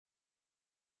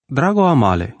Drago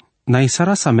amale, na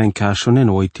isara sa men ka shonen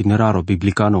o itineraro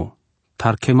biblicano,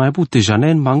 tar ke mai bute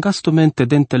janen mangastumente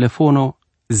den telefono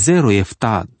 0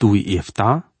 efta 2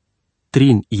 efta,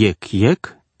 3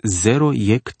 yek 0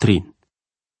 yek 3.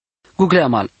 Google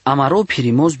amal, amaro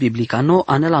pirimos biblicano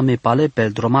anela me pale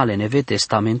pel dromale neve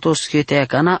testamentos che te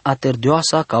cana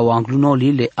aterdioasa ca o angluno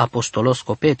lile apostolos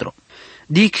co Petro.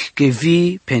 Dic che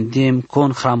vi pendem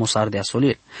con hramos ardea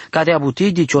solir. Cade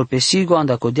abuti di ciol pesigo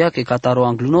anda codea che cataro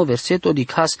angluno verseto di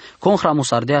cas con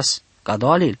hramos ardeas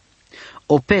cado alil.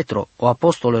 O Petro, o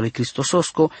apostolul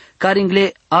Cristososco, care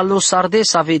ingle allo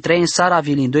sardes avei trei în sara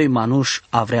vilindoi manuș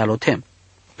avrealotem.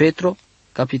 Petro,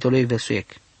 capitolul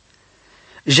versuiec.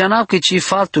 Janau că ci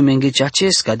faltul mengece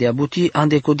acesca de abuti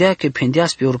andecodea că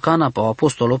pendeas pe urcana pe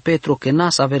apostolo Petro că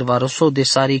nas aver varoso de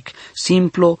saric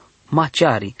simplo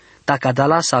maciari, dacă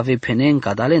dalas ave penen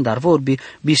cadalen dar vorbi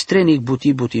bistrenic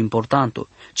buti importanto.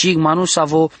 Cig manus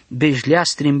avo bejlea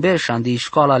strimberșan de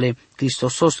școalale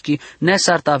Cristososchi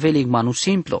nesart avelic manus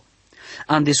simplo.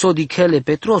 Ande sodicele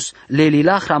Petros le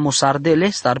lila hramosarde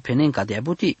lestar penenca de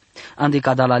abuti. Ande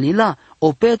cadala lila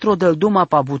o Petro del duma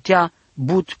pa butea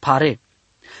but pare.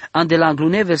 Ande la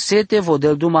anglune versete vo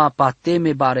del duma pa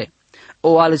teme bare.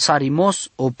 O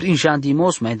alțarimos, o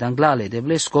prinjandimos mai danglale de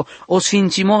vlesco, o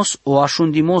sfințimos, o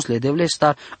așundimos le de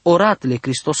vlestar, o ratle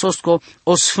Cristososco,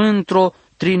 o sfântro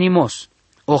trinimos.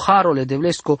 O harole de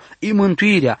vlesco, i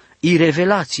mântuirea, i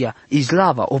revelația, i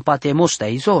slava, o patemos ta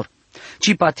izor.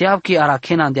 Ci pateav ki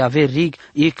arakenan de aver rig,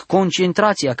 ic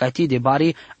concentrația ca ti de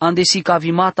bari, ande si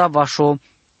cavimata vașo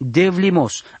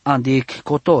devlimos, ande ic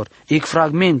cotor, ic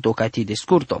fragmento ca ti de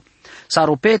scurto.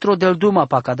 Saro Petro del duma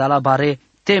pa cadala bare,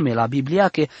 teme la Biblia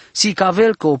che si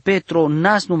cavel că o Petro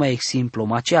nas numai ex simplu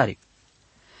maciari.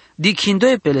 Dic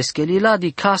hindoi pele schelila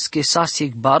di cas che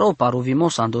sasic baro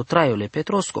parovimos ando traiole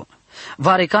Petrosco.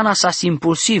 Varecana sas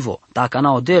impulsivo, dacă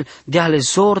na odel de ale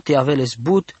zorte aveles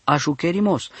but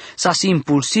ajucherimos. Sas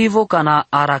impulsivo cana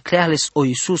aracleales o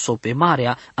Isuso pe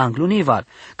marea anglunivar,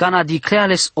 cana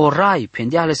dicleales o rai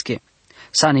pendeales che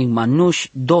saning manuș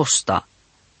dosta,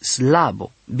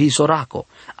 slabo, bizoraco,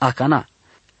 acana.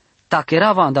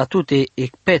 Tacherava andatute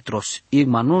ec Petros, ig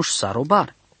manuș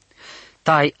sarobar.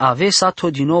 Tai avesato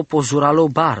din nou pozuralo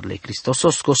barle,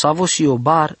 Cristososco savosi o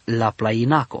bar la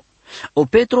plainaco. O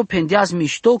Petro pendeaz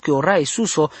mișto che ora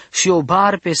Isuso și o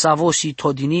bar pe savosi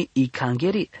todini i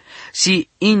cangheri. Si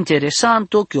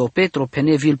interesanto che o Petro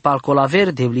penevil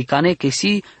palcolaver de vlicane che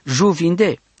si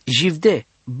jivde,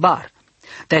 bar.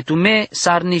 Tai tu me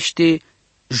sar niște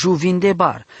juvinde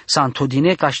bar,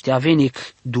 santodine ca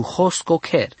știavenic duhos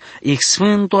cocher, ic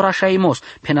sfântor așaimos,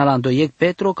 penalandoiec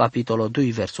Petro, capitolul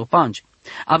 2, verso 5.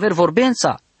 Aver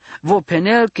vorbența, vo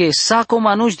penel che saco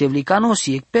manuș de vlicanos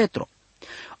iec Petro.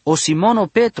 O Simono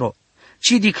Petro,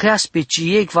 ci dicleas pe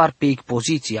ciec var pe ic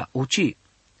poziția uci.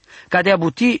 Ca de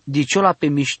abuti diciola pe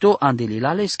mișto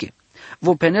andelila lesche.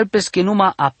 Vo penel pesche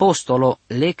numa apostolo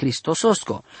le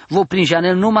Cristososco, vo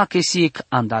prinjanel numa che sic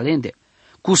andalende.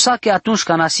 Cusa che atunci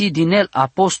ca nasi din el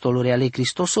apostoluri ale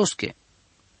Cristososche.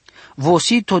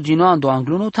 Vosi todinoando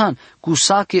anglunotan,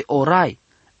 cusa che orai,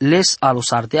 les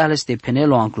alos ardeales de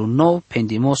penelo angluno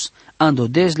pendimos, ando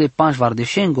desle panș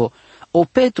vardeșengo, o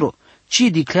Petro, ci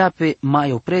dicleape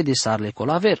mai oprede sarle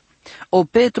colaver. O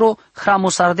Petro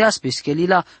hramosardeas pe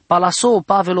schelila, palaso o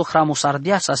Pavelo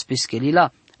hramosardeasas pe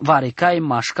schelila, varecai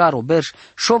mașcar oberș,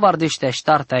 șovardește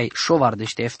aștartai,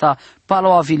 șovardește efta,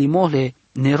 palo avilimole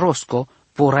nerosco,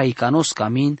 poraicanos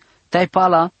camin, tai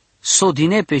pala,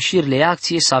 sodine pe șirle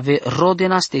acție să ave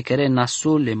rodenas te care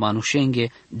nasul le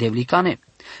manușenghe devlicane.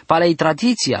 Palei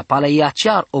tradiția, palei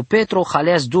aciar, o Petro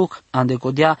haleas duc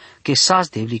andecodea che sas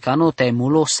devlicano tai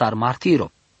mulo sar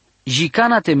martiro.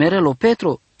 Jicana temerelo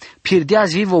Petro,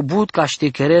 pirdeaz vivo bud ca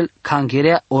ștecherel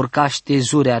cangerea orca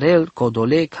ștezurearel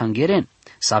codole cangeren.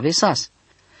 Savesas.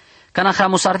 Cana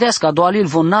hramosardeasca doalil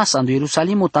von nas ando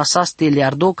Ierusalimo tasas te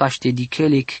leardo ca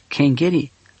ștedicelic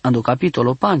kengeri. Ando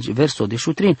capitolo 5, verso de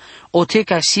șutrin, o te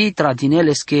ca si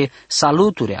tradineles che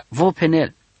saluturea, vo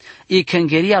penel. I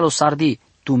kengeria lo sardi,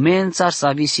 tu mențar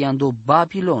savisi ando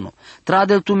Babilono,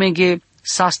 tradel tu menge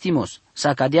sastimos,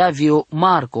 sa cadea vio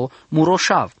Marco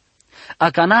muroșav.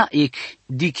 Acana ic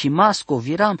dichimasco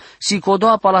viram, si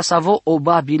codoa palasavo o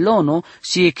Babilono,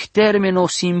 si ic termeno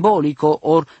simbolico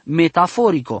or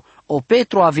metaforico, o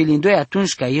Petro avilindoi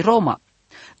atunci ca i Roma.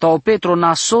 Ta o Petro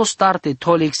naso starte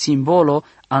tolic simbolo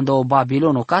ando o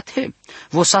Babilono cate,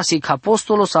 vosasic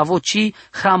apostolo savo ci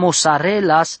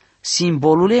hramosarelas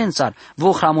simbolulențar,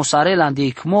 vo hramosarelan de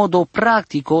ic modo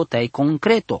practico tai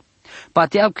concreto.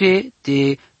 Pateau che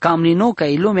te camlino ca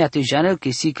i lumea te janel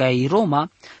che si ca i Roma,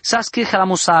 sas che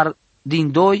hramosar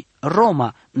din doi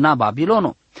Roma na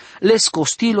Babilono. le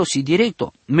scostilo si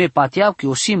directo, me pateau che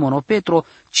o Simono Petro,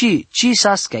 ci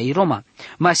sas ca i Roma,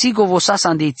 ma sigo vosas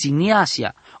ande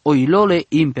zigniasia, o ilole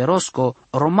imperosco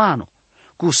romano,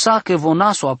 cu sa che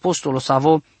vonaso apostolo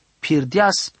savo,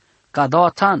 pirdias, ca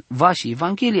doatan vași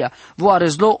Evanghelia, vo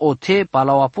arezlo o te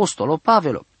palau apostolo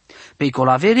Pavelo. Pe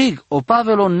cola verig, o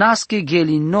Pavelo nasce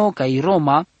gelino ca i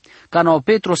Roma, ca na o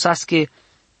Petro sasche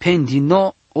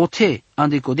pendino o te,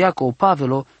 ande codea ca o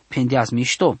Pavelo pendeas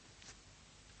mișto.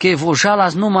 Che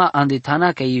vojalas numa ande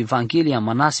tana ca Evanghelia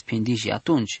manas pendiji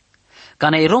atunci. Ca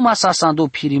na i Roma sa sando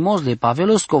pirimos le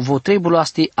Pavelos co vo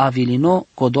trebulasti avilino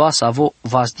codoa savo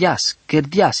vazdias,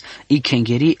 kerdias, i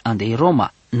kengeri ande i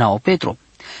Roma, na o Petro.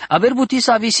 Aver butis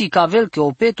avisi cavel che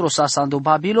o Petro sa sando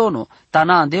Babilono,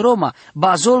 tana ande Roma,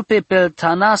 bazol pe pel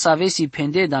tana sa avesi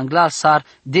pende d'anglal sar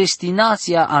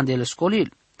destinația ande le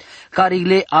scolil.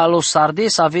 Carigle alo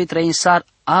sardes ave trein sar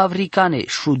avricane,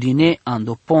 șudine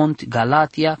ando Pont,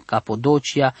 Galatia,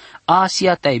 Capodocia,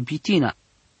 Asia tai Bitina.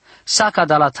 Saca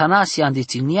da la Tanasia ande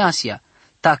Țigniasia,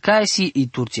 tacaesi i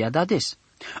Turcia dades.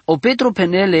 O Petro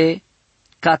penele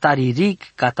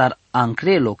catariric, catar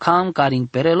ancrelo cam, carin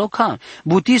perelo cam.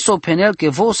 Butiso penel che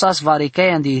vosas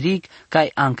varecai andiric,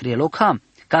 cai ancrelo cam.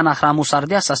 Cana hramus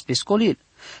ardeasas pescolil.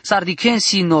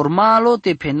 Sardicensi normalo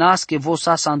te penas che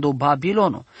vosas ando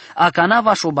Babilono. A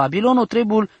canavașo Babilono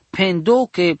trebul pendo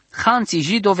che hansi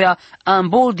jidovea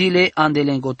amboldile ande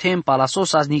lengotem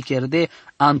palasosas nicerde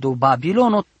ando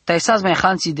Babilono, taisas mai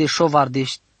hansi de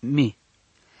șovardești.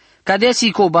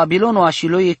 Cadesi co Babilono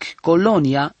așiloiec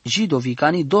colonia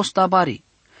jidovicani dosta bari.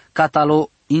 Catalo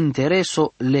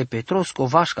intereso le Petrosco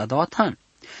vașca doatan.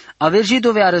 Aver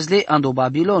jidovea răzle ando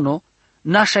Babilono,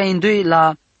 nașa indoi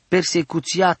la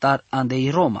persecuțiatar andei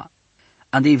Roma.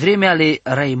 Andei vremea le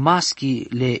Reimaschi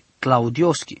le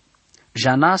Claudioschi.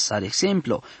 Janas, ad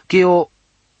exemplu, che o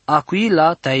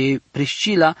Aquila tai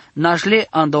Priscila nașle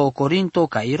ando Corinto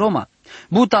ca i Roma.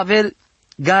 But aver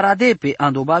Garadepe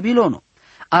ando Babilono.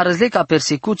 Arăzle ca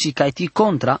persecuții ca ti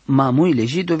contra mamuile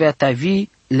jidovea ta vi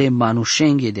le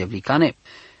manușenghe de vlicane.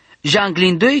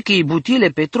 Janglindoi că i butile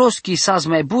Petroschi sas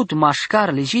mai but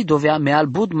mașcar le jidovea me al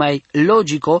but mai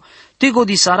logico tego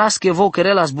disaras che vo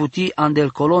querelas buti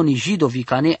andel coloni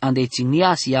jidovicane ande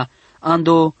Țigniasia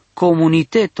ando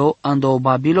comuniteto ando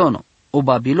Babilono. O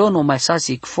Babilono mai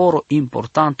sasic foro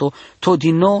importanto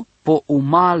todino po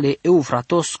umale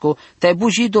eufratosco te bu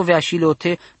jidovea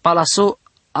šilote palaso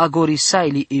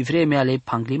agorisaili i vreme ale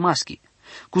panglimaschi.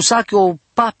 Cusa che o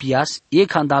papias e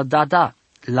candal dada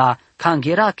la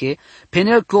cangherache,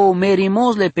 penel că o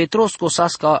merimos le Petrosco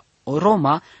sasca o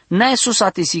Roma, n-ai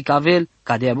susatisi cavel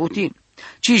ca de abuti.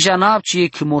 Ci janab ci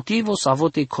ec motivo sa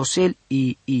vote cosel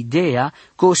i idea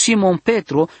că Simon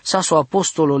Petru sa so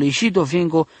apostolo le jido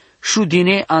vengo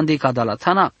șudine ande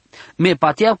cadalatana. Me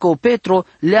pateab că o Petru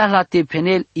lea la te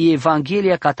penel i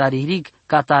Evanghelia cataririg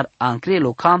catar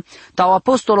ancrelo cam, tau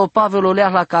apostolo Pavelo lea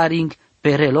la caring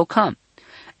perelo cam.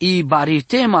 I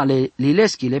baritema le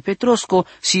lileschi le Petrosco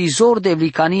si zor de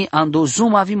vlicani ando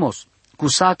zuma vimos.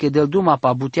 Cusa che del duma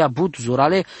pa butea but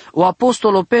zurale, o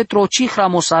apostolo Petro cihra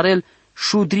mosarel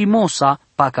șudrimosa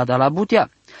pa cada la butea.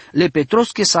 Le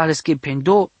Petrosche salesche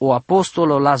pendo o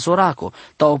apostolo la zoraco,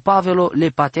 tau Pavelo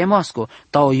le patemasco,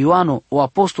 tau Ioano o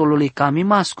apostolo le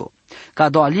camimasco. Ca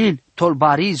doalil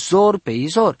tolbari zor pe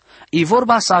izor. I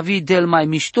vorba sa vi del mai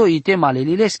mișto i tema le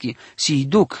lileschi, si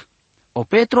duc. O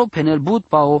Petro penel but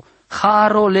pa o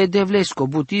haro le devlesco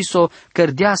butiso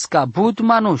cărdeasca but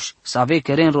manuș, sa ve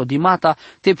keren rodimata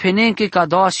te penenche ca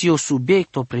doasi o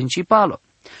subiecto principalo.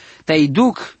 Te-i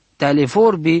duc, te le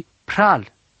vorbi pral,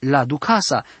 la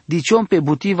ducasa, dicion pe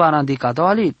butiva randica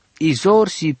doali, izor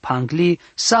si pangli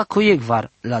sa coiecvar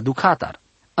la ducatar.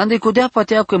 Ande codea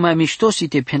patea că mai mișto si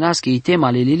te penasche i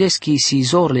tema le lileschi si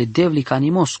izor le devlica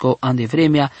nimosco ande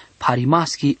vremea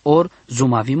parimaschi or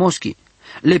zumavimoschi.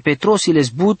 Le Petrosi le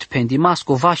zbut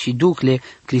pendimasco vași ducle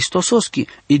Cristososchi,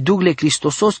 i ducle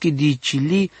Cristososchi di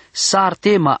cili sar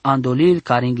tema andolil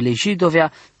care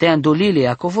inglejidovea te andolile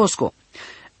Iacovosco.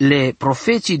 Le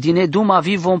profeții din duma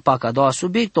vivon pa ca doua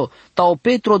subiecto, tau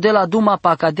Petro de la duma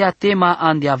pa ca dea tema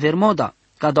ande avermoda,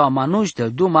 ca doua manuș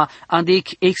del duma ande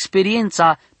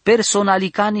experiența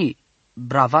personalicani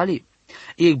bravali.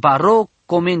 I baro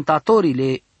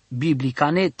comentatorile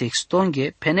biblicane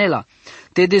textonghe penela,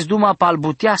 te desduma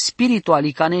palbutea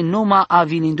spiritualicane numa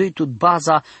avinindui tut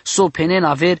baza so penen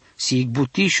aver si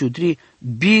buti șudri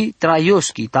bi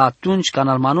traioschi, ta atunci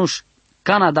canal manuș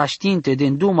Canada știinte de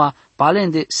duma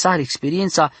palende sar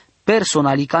experiența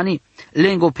personalicani,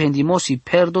 lengo pendimosi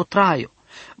perdo traio.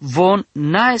 Von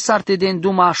nae sarte de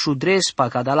duma șudres pa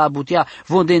cada la butea,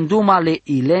 von de duma le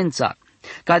ilența.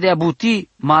 Cadea buti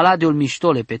maladiul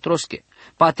miștole Petrosche.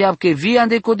 Pateab că via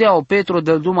de codea o Petru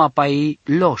del duma pai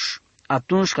loș.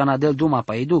 Atunci când del duma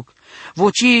pai duc.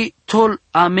 Voci tol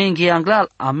amenghe anglal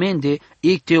amende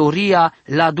e teoria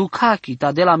la ducaki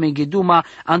ta de la menghe duma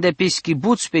ande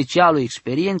peschibut specială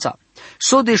experiența.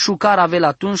 So de șucar avea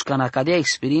atunci când cadea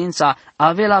experiența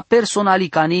avea la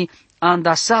personalicani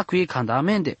anda sacui când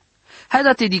amende.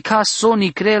 Haidate di ca so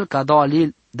nicrel ca doa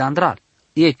lil dandral.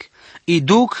 Ec, i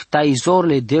duc ta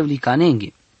izorle devli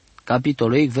canenghi.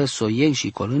 Capitolul 1, versul 1 și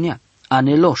colânia.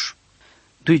 Aneloș.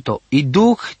 Duito, i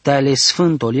duc ta le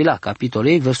sfântolila.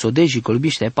 Capitolul 1, versul 2 și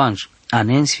colbiște panj.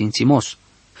 Anen sfințimos.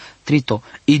 Trito,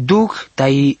 i duc ta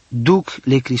i duc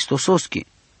le cristososchi.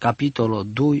 Capitolul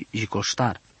 2 și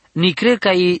colștar. Nicrel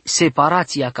ca i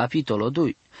separația. Capitolul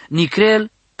 2.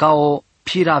 Nicrel ca o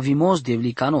piravimos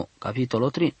devlicano. Capitolul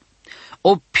 3.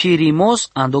 O pirimos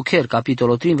andocher,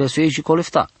 capitolul 3, versul 1 și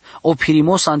colefta. O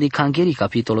pirimos andicangeri,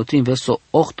 capitolul 3, versul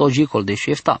 8 și col de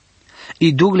șefta.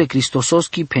 I dugle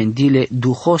cristososchi pendile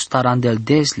duhos tarandel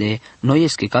desle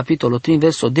noiesche, capitolul 3,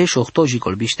 versul 10 și 8 și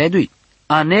col bișteidui.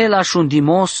 Anela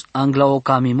shundimos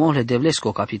anglaocamimole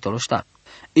devlesco, capitolul 7.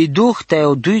 I duh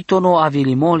teoduitono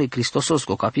avilimole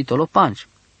cristososco, capitolul 5.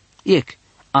 Ec,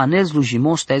 anel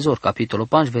slujimos teizor, capitolul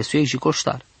 5, versul 1 și col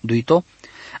ștar. Duito,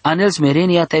 anel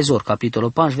smerenia teizor,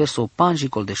 capitolul 5, versul 5 și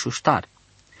col de șuștar.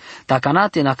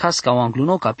 Tacanate na casca o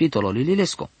angluno, capitolul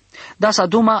lilesco. Da sa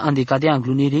duma andi cadea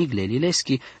angluniri igle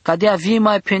lileschi, cadea vi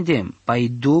mai pendem,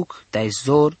 pai duc,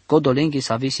 teizor, codolenghi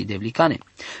savesi devlicane.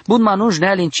 Bun manuș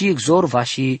nealinci exor va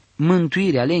și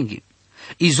mântuirea lenghi.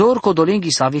 Izor codolenghi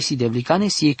savesi devlicane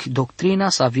siec doctrina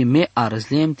sa vi me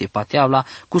arăzlem te pateavla,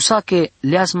 cu sa că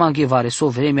leaz manghevare so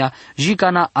vremea,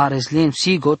 jicana arăzlem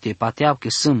sigo te pateav că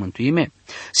sunt mântuime.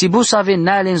 Si bus ave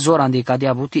nealen zor ande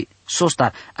cadea buti,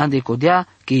 sostar ande codea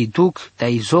că i duc ta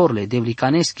izorle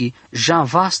devlicaneschi, jan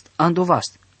vast ando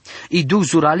vast. I duc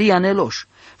zurali aneloș,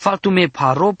 faltume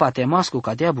paro patemasco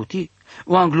cadea buti,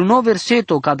 o angluno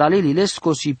verseto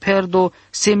cadalelilesco si perdo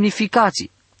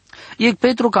semnificații. Ec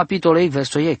Petru capitolul 1,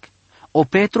 versul 1. O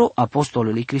Petru,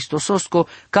 apostolului Cristososco,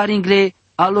 care ingle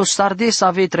alos sardes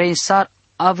ave trăinsar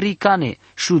avricane,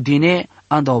 șudine,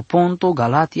 andau Ponto,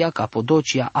 Galatia,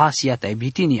 Capodocia, Asia, tai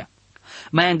Bitinia.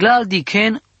 Mai englal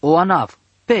diken o anav,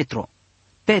 Petro,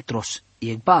 Petros,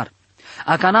 ec bar.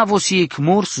 Acanavo si ec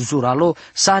murs zuralo,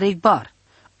 sar ec bar.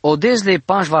 O desle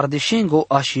panjvar de șengo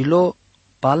așilo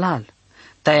palal.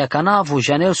 Tai acanavo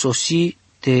janel sosi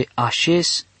te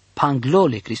așes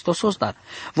panglole Cristosos dar.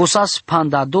 Vosas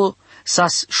pandado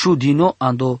sas șudino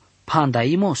ando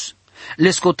pandaimos.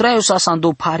 Lescotraio sas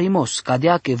ando parimos,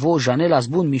 cadea că vo janelas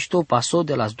bun mișto paso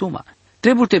de las duma.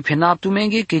 Trebuie penaptu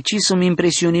menge că ci sunt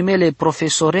impresionimele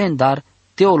profesoren dar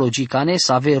teologicane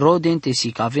să ave rodente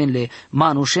si cavenle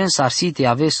manușen sarsite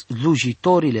aves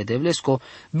lujitorile de vlesco,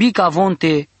 bica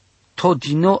vonte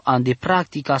todino ande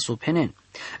practica sopenen.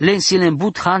 Lensilen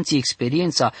but hanții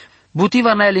experiența,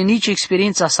 butiva naele nici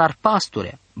experiența sar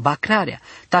pastore, bacrarea,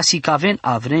 ta si caven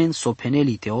avren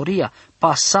sopeneli teoria,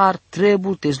 pasar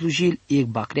trebuie te slujil ec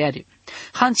bacreare.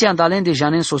 Hanții andalen de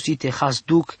janen sosite has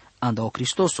duc anda o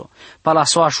Cristoso,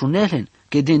 palaso așunelen,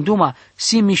 că din duma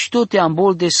si miștote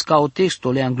amboldes ca o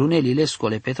textole angluneli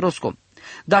scole Petrosco.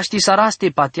 Da ști saraste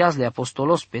patiazle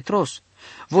apostolos Petros,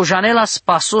 vojanelas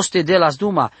pasoste de las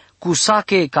duma, cu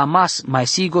sache camas mai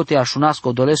sigote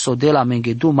așunasco doleso de la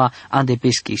mengeduma ande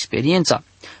pesche experiența.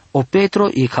 O Petro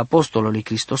ec apostolului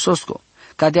Cristososco,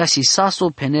 cadea si saso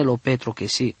penelo Petro che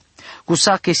si. Cu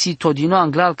sa che si todino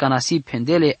anglal canasi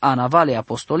pendele anavale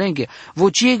apostolenghe,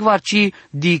 voci ec varci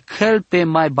di kelpe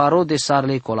mai barode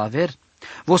sarle colaver,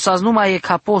 vosas numai ec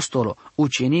apostolo,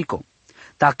 ucenico,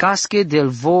 tacasche del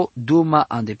vo duma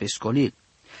ande pescolil.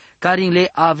 Carin le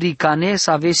avricanes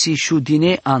avesi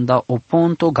șudine anda o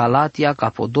Ponto, Galatia,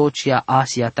 Capodocia,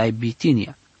 Asia, tai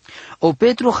Bitinia. O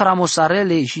Petru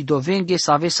hramosarele jidovenghe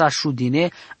savesa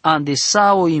șudine ande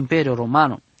sao Imperio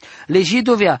Romano. Le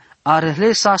jidovia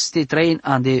arlesas te train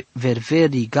ande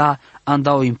ververiga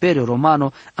anda o Imperio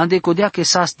Romano ande codea che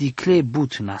sas dicle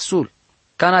but nasul.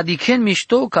 Cana dichen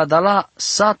mișto cadala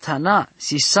satana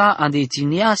si sa ande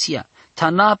itiniasia,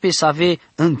 tana pe save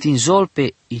întinzol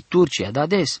pe i Turcia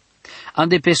dades.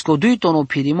 Ande pescoduito no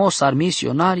pirimos ar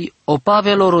misionari, o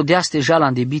Pavelo rodeaste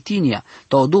jalan de Bitinia,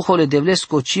 to duhole de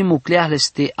vlesco cimu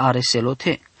cleahles te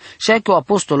areselote. Și că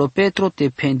apostolo Petro te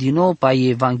pendino pa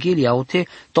Evanghelia ote,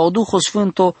 to duho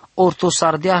sfânto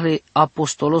ortosardeahle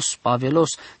apostolos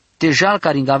Pavelos, te jal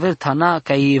caringaver tana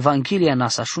ca Evanghelia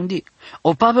nasa șundi.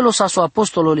 O Pavelos aso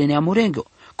apostolo le neamurengo,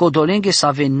 codolenghe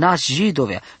sa venas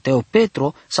jidovea, te o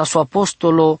Petro sa so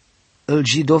apostolo îl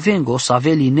gidovengo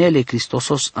saveli nele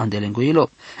Cristosos andelengoilo.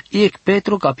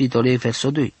 1Petru capitolo verso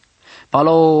 2.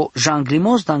 Palo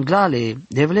janglimos d'anglale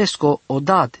devlesco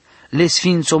odad, le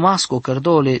sfințomasco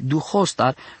cărdole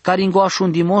duhostar,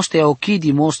 caringoașundimos te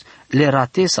ochidimos le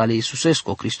rates ale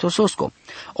Iisusesco Cristososco.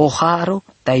 O haro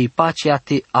tai pacea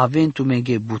te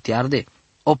aventumenge butiarde.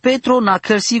 O Petro na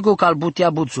călsigo cal butea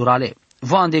buțurale.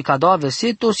 Voande cadoa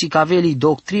verseto si caveli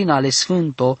doctrina le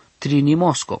sfânto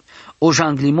trinimosco. O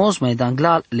janglimos mai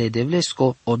danglal le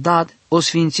devlesco odad, o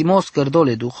sfințimos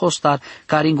cărdole duhostar,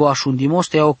 caringoașundimos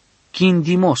te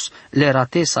kindimos le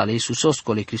rates ale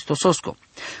Iisusosco le Cristososco.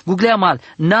 Gugleamal,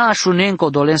 na așunenco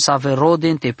dolensa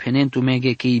veroden te penentu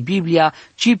mege che Biblia,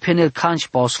 ci penel canci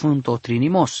pa o sfânto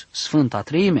trinimos, sfânta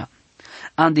treimea.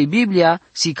 Ande Biblia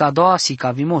si cadoa si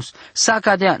cavimos, sa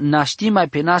cadea naști mai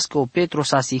penască o Petro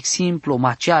sa si simplu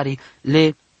maciari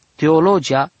le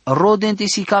teologia rodente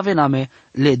si cavename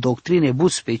le doctrine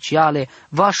but speciale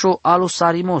vașo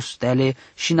alosarimos tele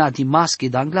și nadimasche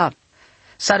d'anglar.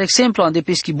 Sar exemplu ande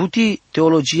peschi buti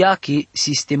teologiachi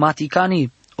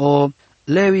sistematicani o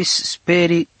Lewis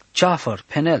Sperry Chaffer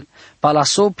penel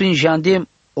palaso prin jandem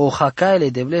o hacaele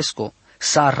devlesco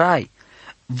sarai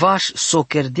vaș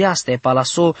socherdeaste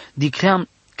palaso dicleam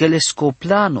che le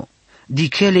scoplano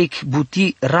dichelec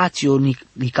buti ratio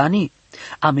nicani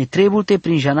ame trebulte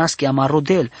prin janaschi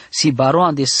amarodel si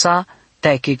baroan de sa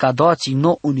te che cadoați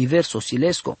no universo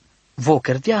silesco vo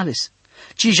kerdiales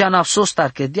ci janav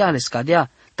sostar kerdiales cadea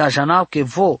ta janav che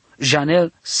vo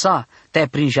janel sa te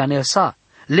prin janel sa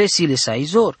lesile sa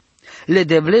izor le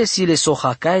devlesile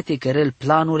sohacaete kerel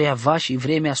planurea va și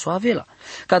vremea soavela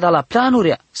cada la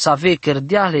planurea sa ve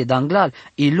kerdiale danglal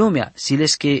i lumea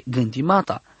silesche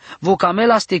gândimata vo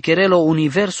camela ste kerelo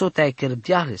universo te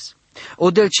kerdiales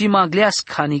o del ci magleas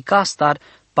canicastar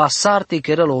pasarte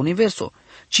kerelo universo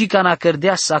ci cana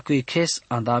cerdea sa cuiches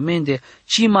andamende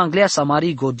ci mangleas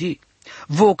amari godi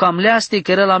vo camleaste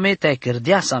kerela me te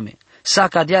kerdeasame sa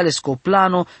cadeales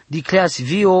coplano dicleas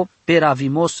vio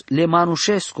peravimos le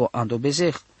manușesco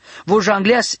andobezeh. Vo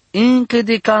jangleas încă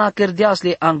de cana cărdeas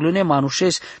le anglune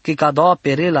manușes că cadoa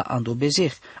perela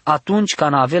andobezeh. Atunci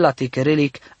cana avela te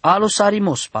kerelic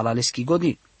alosarimos palaleschi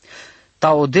godi.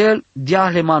 Taodel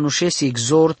diahle manușes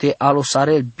exorte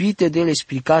alosarel bite de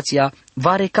explicația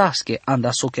varecasche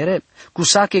anda socherel. Cu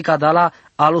sache cadala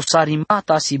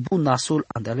alosarimata si bun nasul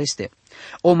andaleste.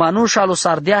 O manuș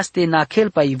alosardeaste naquel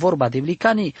pai vorba de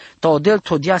blicani, taodel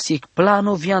todiasic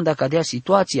plano vianda cadea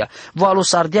situația, vo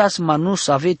alosardeas manuș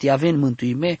avete aven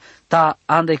mântuime, ta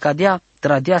ande cadea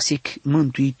tradeasic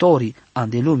mântuitorii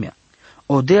ande lumea.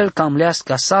 Odel camleas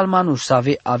ca sal manuș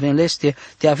să aven leste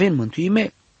te aven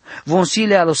mântuime,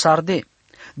 vonsile alosarde,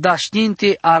 da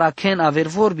știinte arachen aver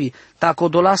vorbi, ta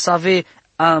codola să ave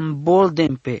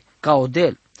amboldempe ca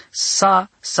odel.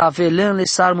 Sa velenle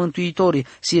sar mântuitorii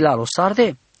si la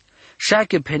losarde?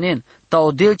 Șache penen, ta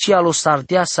odelci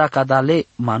alosardea sa cadale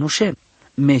manușe,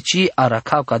 meci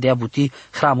aracau cadea buti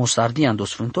hramosardian do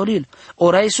sfântoril.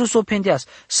 Ora Iisus o pendeas,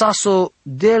 saso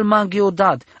del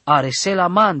mangiodad aresela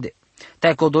mande.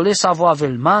 Tai codole sa vo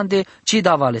avel mande, ci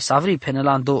davale savri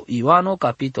penelando Ioano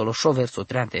capitolo 6 verso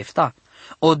 37.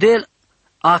 Odel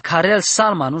a carel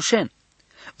sal manușen.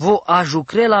 Vo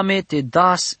ajucrela me te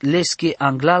das lesche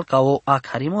anglal ca o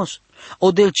acarimos.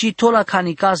 O delci tola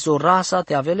canicazo rasa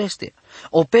te aveleste.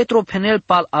 O Petro penel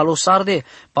pal alosarde,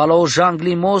 pala o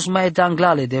janglimos mai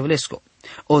danglale de vlesco.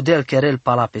 O del kerel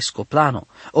pala pescoplano.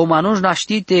 O manuș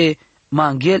naștite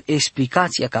manghel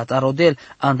explicația catarodel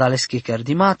andalesche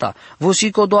cerdimata.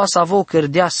 Vosico doa sa vo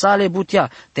cerdea sale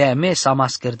butea, te ame sa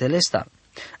mas cerdelesta.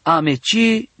 Ame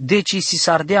ci deci si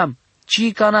sardeam,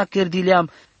 ci cana cerdileam,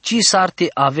 ci sarte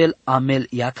avel amel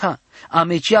iaca,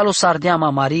 ameci alo sardeam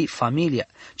amari familia,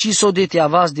 ci so de te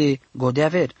avas de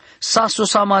godeaver, saso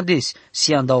samades,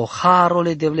 si andau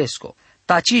harole devlesco,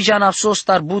 taci janapso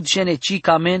star budgene ci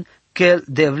camen kel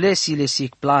devlesile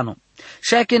sic plano,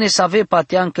 șache să ave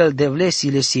patean kel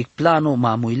devlesile sic plano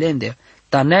mamuilende,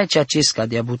 ta neci acesca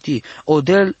de abuti,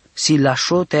 odel si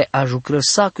lașote ajucrăl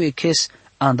sacu eches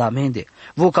andamende,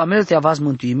 vocamel te avas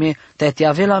mântuime, te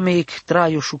avela meic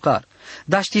traiu șucar,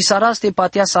 dar știi saraste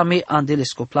patea sa me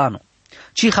andelesco plano.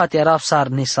 Ci hateraf sar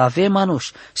ne save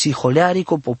manuș, si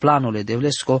holearico poplanole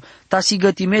devlesco, ta si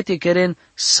gătimete keren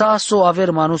saso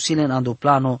aver manusile în ando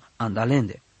plano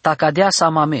andalende. Ta cadea sa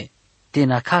mame, te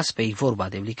nacas pe vorba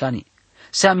de vlicani.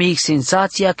 Sa meic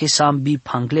senzația că s-am bi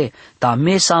pangle, ta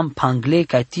me s-am pangle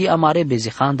ca ti amare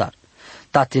bezehandar.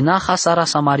 Ta te naha sara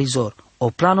sa marizor, o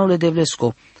planole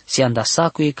devlesco, si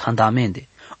andasacuie candamende.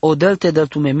 O delte del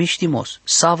tume miștimos,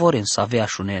 savoren să avea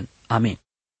șunen. Amin.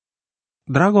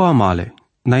 Drago amale,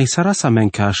 Na isarasa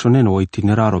menkäshonen o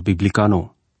itineraro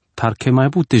biblicano. Tarke mai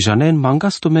bute janen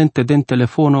mangastomente den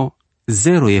telefono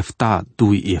 0 efta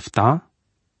 2 efta,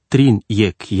 3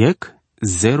 yek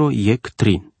 0 yek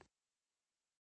 3.